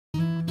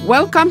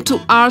Welcome to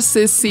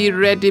RCC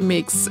Ready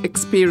Mix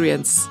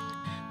Experience.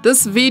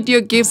 This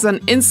video gives an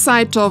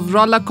insight of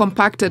roller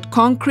compacted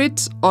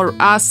concrete, or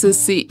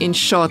RCC in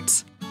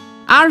short.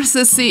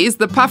 RCC is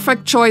the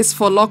perfect choice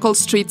for local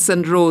streets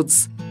and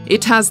roads.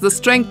 It has the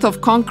strength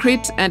of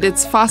concrete and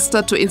it's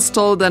faster to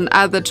install than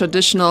other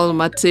traditional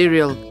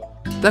material.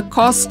 The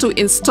cost to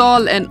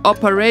install and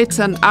operate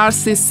an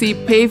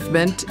RCC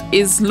pavement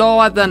is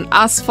lower than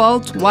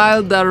asphalt,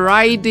 while the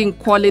riding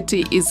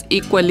quality is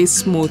equally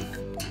smooth.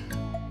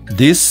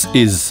 This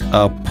is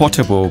a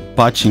portable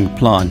patching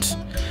plant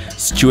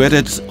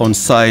situated on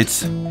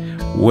site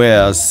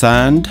where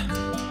sand,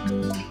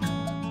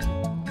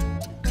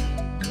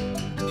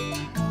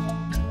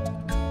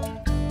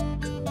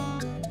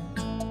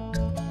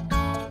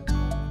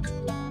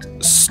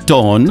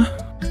 stone,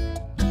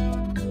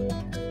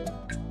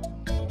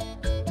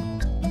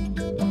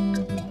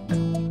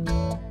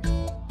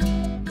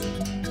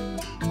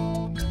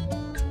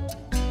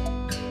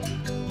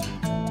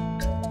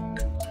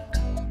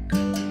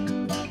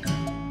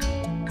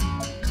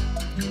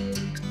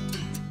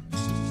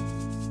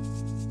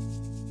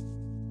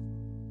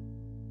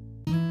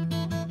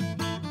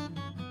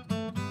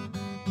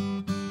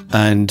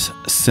 and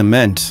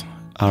cement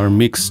are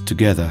mixed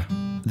together.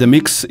 The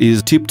mix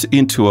is tipped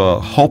into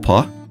a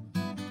hopper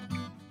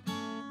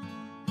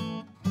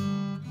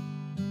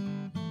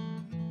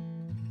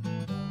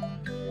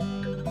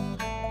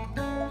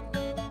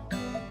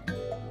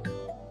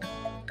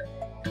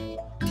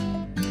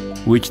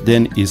which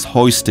then is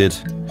hoisted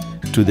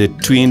to the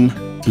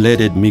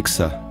twin-bladed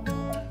mixer.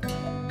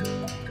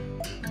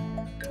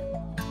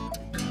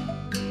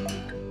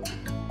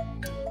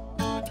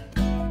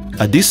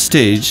 At this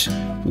stage,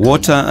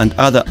 water and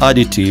other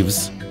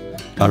additives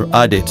are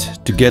added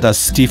to get a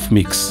stiff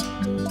mix.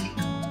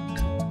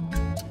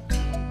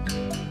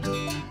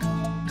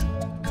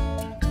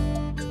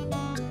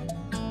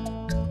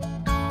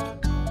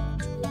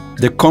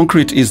 The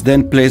concrete is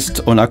then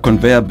placed on a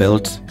conveyor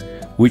belt,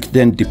 which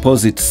then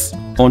deposits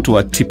onto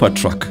a tipper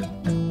truck.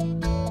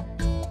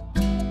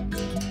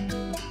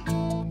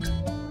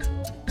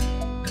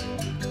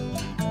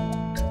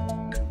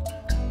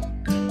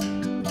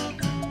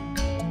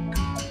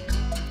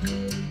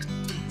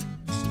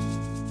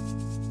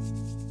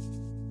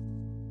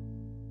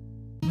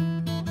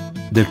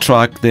 The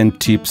truck then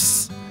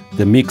tips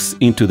the mix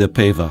into the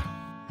paver.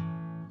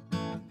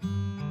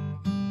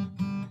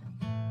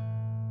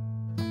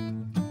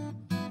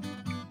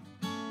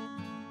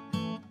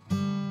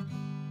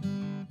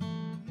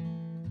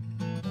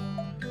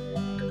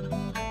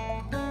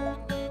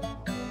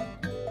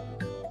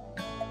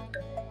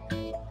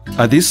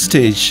 At this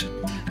stage,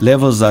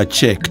 levels are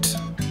checked.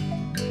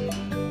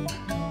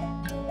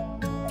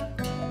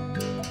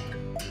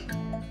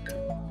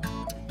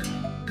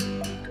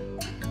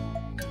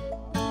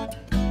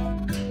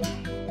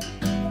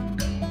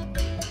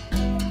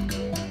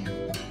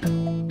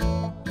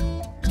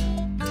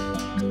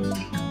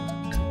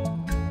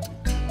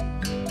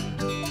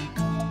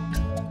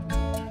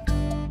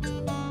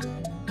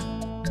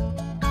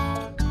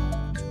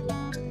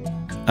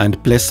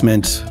 And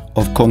placement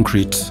of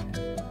concrete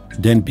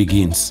then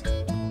begins.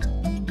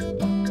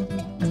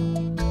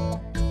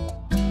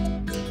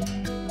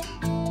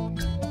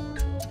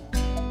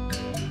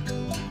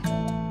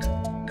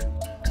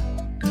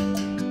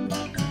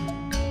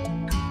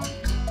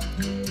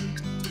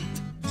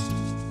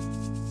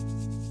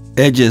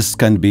 Edges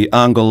can be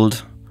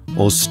angled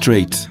or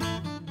straight.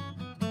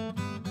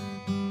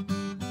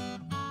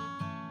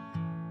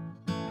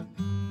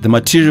 The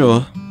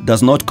material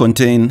does not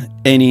contain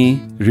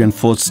any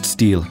reinforced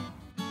steel.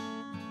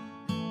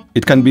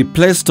 It can be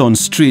placed on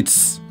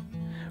streets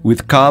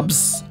with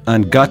curbs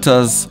and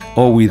gutters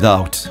or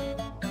without.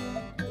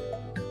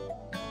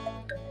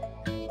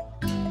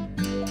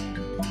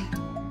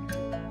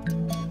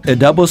 A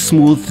double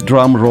smooth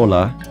drum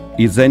roller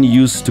is then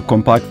used to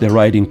compact the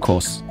riding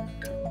course.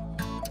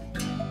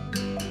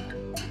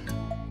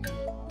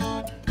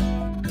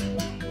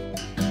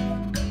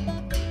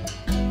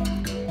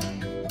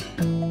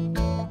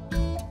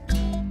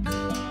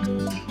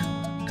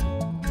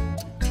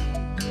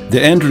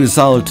 The end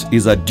result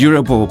is a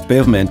durable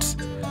pavement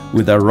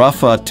with a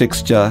rougher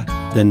texture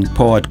than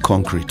poured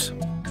concrete.